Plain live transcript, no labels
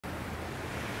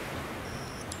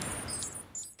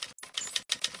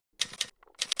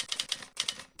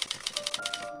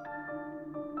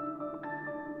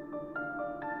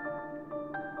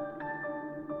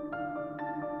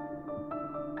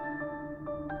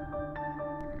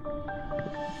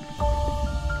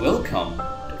Welcome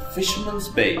to Fisherman's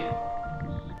Bay.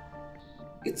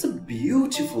 It's a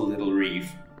beautiful little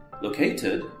reef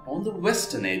located on the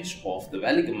western edge of the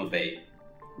Weligama Bay.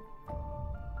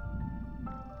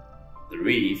 The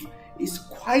reef is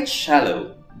quite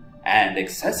shallow and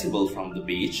accessible from the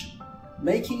beach,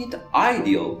 making it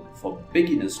ideal for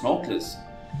beginner snorkelers.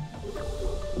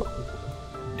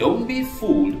 Don't be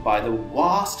fooled by the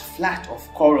vast flat of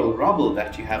coral rubble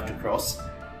that you have to cross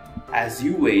as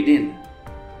you wade in.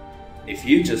 If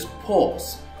you just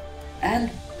pause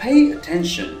and pay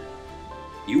attention,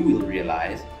 you will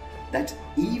realize that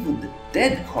even the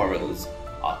dead corals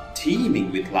are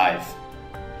teeming with life.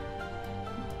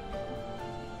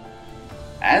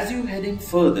 As you head in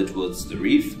further towards the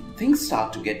reef, things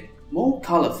start to get more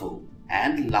colorful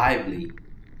and lively.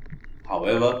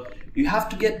 However, you have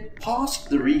to get past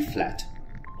the reef flat,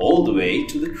 all the way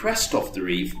to the crest of the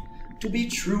reef to be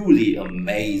truly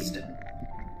amazed.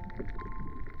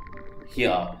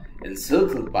 Here,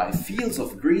 encircled by fields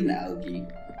of green algae,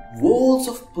 walls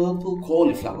of purple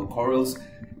cauliflower corals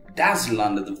dazzle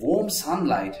under the warm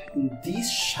sunlight in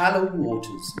these shallow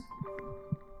waters.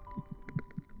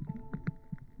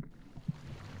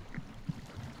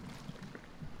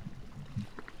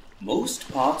 Most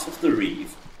parts of the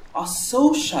reef are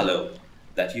so shallow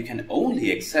that you can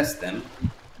only access them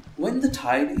when the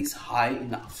tide is high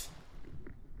enough.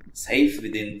 Safe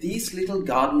within these little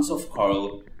gardens of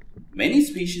coral, many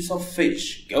species of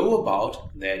fish go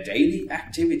about their daily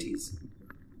activities.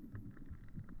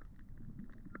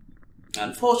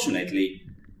 Unfortunately,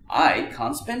 I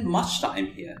can't spend much time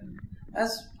here,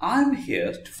 as I'm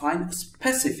here to find a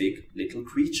specific little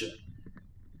creature.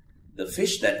 The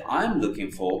fish that I'm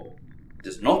looking for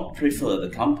does not prefer the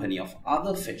company of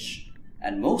other fish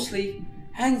and mostly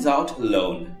hangs out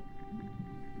alone.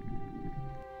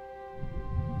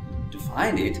 To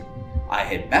find it, I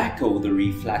head back over the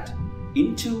reef flat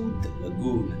into the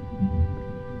lagoon.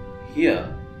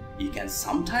 Here, you can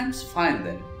sometimes find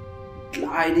them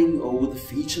gliding over the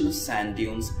featureless sand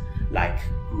dunes like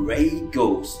grey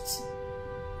ghosts.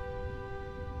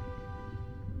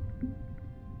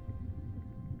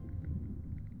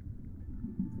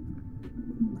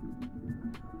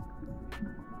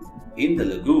 In the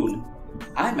lagoon,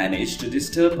 I managed to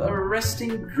disturb a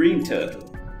resting green turtle.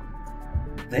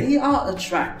 They are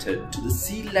attracted to the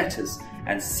sea lettuce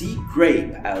and sea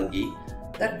grape algae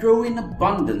that grow in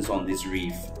abundance on this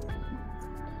reef.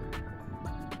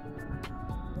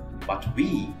 But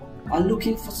we are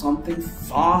looking for something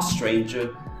far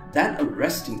stranger than a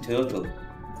resting turtle.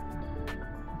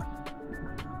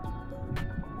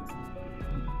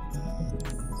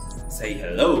 Say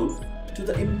hello to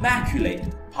the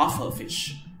Immaculate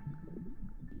Pufferfish.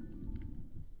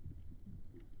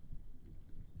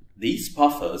 These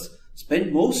puffers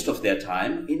spend most of their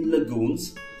time in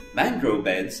lagoons, mangrove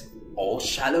beds, or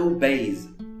shallow bays.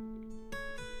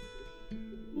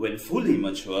 When fully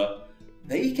mature,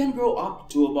 they can grow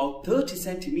up to about 30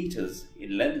 centimeters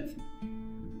in length.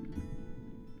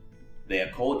 They are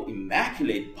called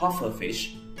Immaculate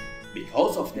Pufferfish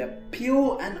because of their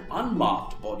pure and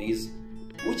unmarked bodies,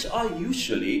 which are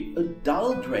usually a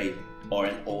dull grey or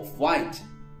an off-white.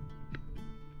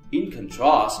 In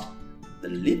contrast, the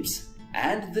lips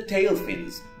and the tail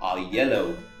fins are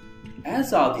yellow,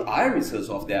 as are the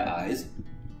irises of their eyes,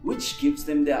 which gives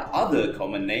them their other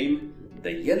common name,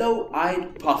 the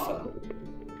yellow-eyed puffer.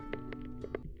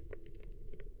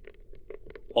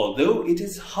 Although it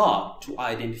is hard to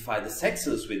identify the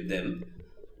sexes with them,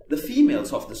 the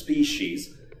females of the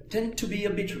species tend to be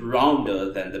a bit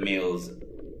rounder than the males.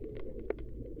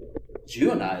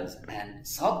 Juveniles and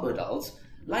subadults,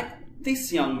 like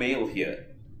this young male here,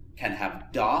 can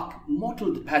have dark,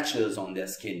 mottled patches on their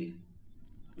skin,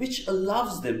 which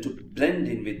allows them to blend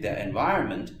in with their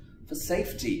environment for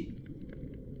safety.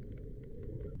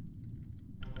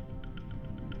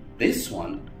 This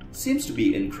one seems to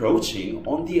be encroaching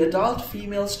on the adult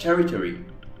female's territory.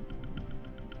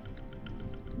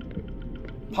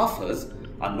 Puffers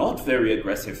are not very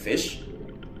aggressive fish.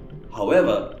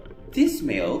 However, this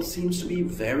male seems to be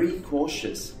very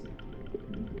cautious.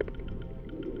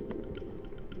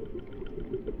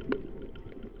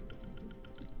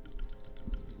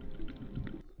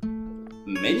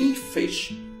 Many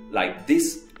fish, like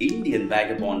this Indian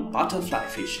vagabond butterfly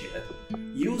fish here,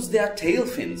 use their tail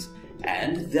fins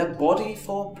and their body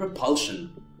for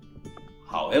propulsion.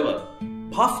 However,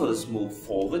 puffers move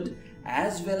forward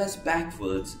as well as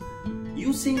backwards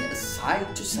using a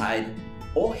side-to-side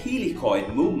or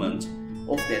helicoid movement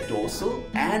of their dorsal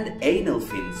and anal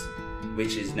fins,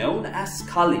 which is known as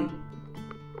sculling.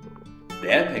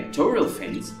 Their pectoral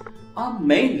fins are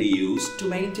mainly used to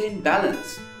maintain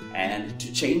balance and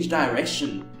to change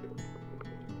direction.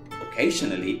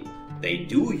 Occasionally, they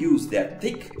do use their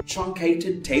thick,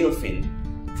 truncated tail fin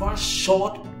for a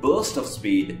short burst of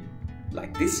speed,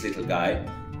 like this little guy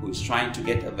who is trying to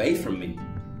get away from me.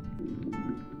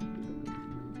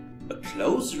 A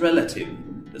close relative,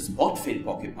 the Spotfin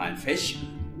Porcupinefish,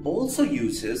 also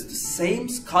uses the same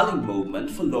sculling movement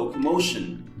for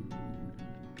locomotion.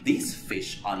 These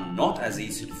fish are not as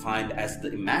easy to find as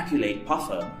the Immaculate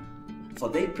Puffer, for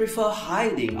they prefer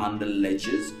hiding under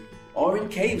ledges or in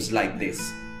caves like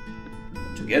this.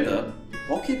 Together,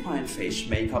 porcupine fish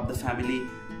make up the family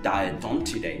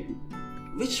Diodontidae,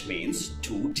 which means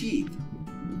two teeth.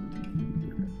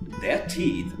 Their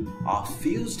teeth are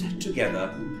fused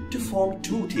together to form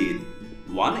two teeth,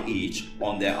 one each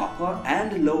on their upper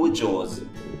and lower jaws.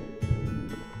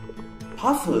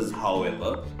 Puffers,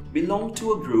 however, belong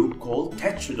to a group called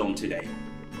Tetradontidae,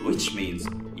 which means,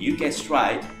 you guessed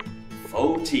right,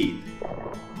 4 teeth.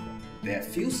 Their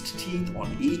fused teeth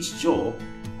on each jaw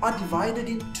are divided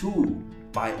in two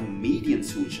by a median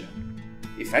suture,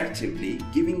 effectively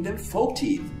giving them 4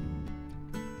 teeth.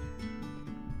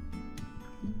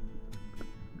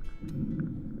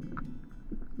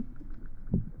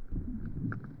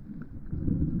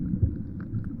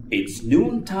 It's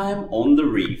noontime on the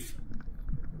reef.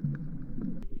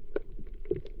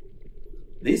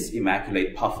 This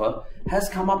Immaculate Puffer has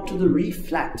come up to the reef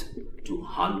flat to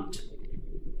hunt.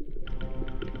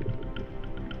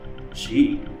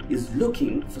 She is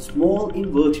looking for small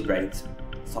invertebrates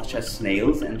such as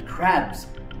snails and crabs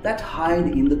that hide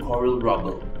in the coral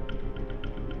rubble.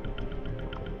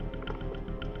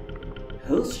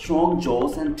 Her strong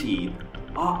jaws and teeth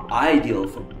are ideal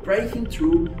for breaking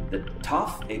through the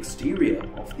tough exterior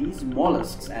of these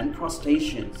mollusks and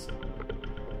crustaceans.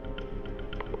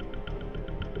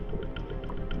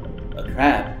 A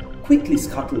crab quickly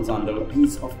scuttles under a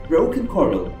piece of broken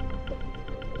coral.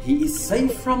 He is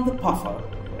safe from the puffer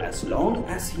as long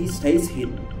as he stays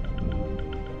hidden.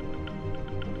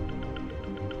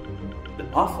 The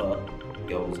puffer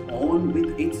goes on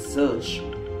with its search.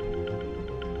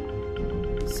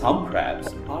 Some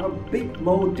crabs are a bit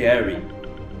more daring,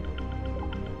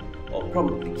 or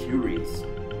probably curious.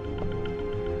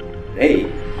 They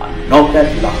are not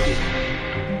that lucky.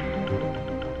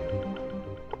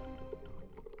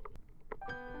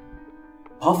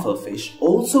 Pufferfish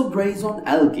also graze on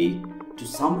algae to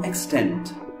some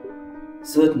extent.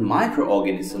 Certain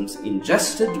microorganisms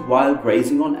ingested while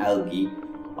grazing on algae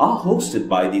are hosted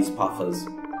by these puffers,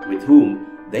 with whom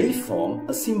they form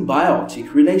a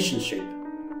symbiotic relationship.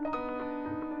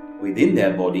 Within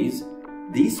their bodies,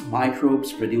 these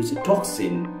microbes produce a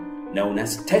toxin known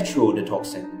as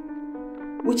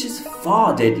tetrodotoxin, which is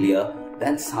far deadlier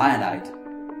than cyanide.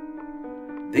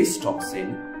 This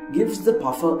toxin gives the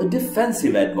puffer a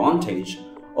defensive advantage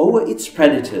over its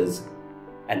predators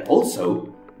and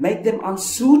also make them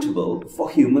unsuitable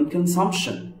for human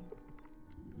consumption.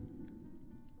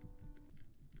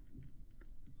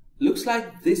 Looks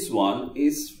like this one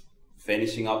is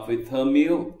finishing up with her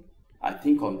meal. I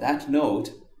think on that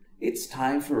note, it's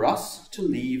time for us to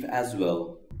leave as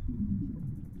well.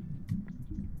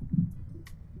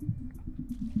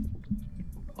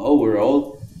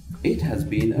 Overall, it has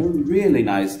been a really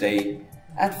nice day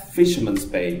at Fisherman's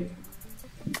Bay.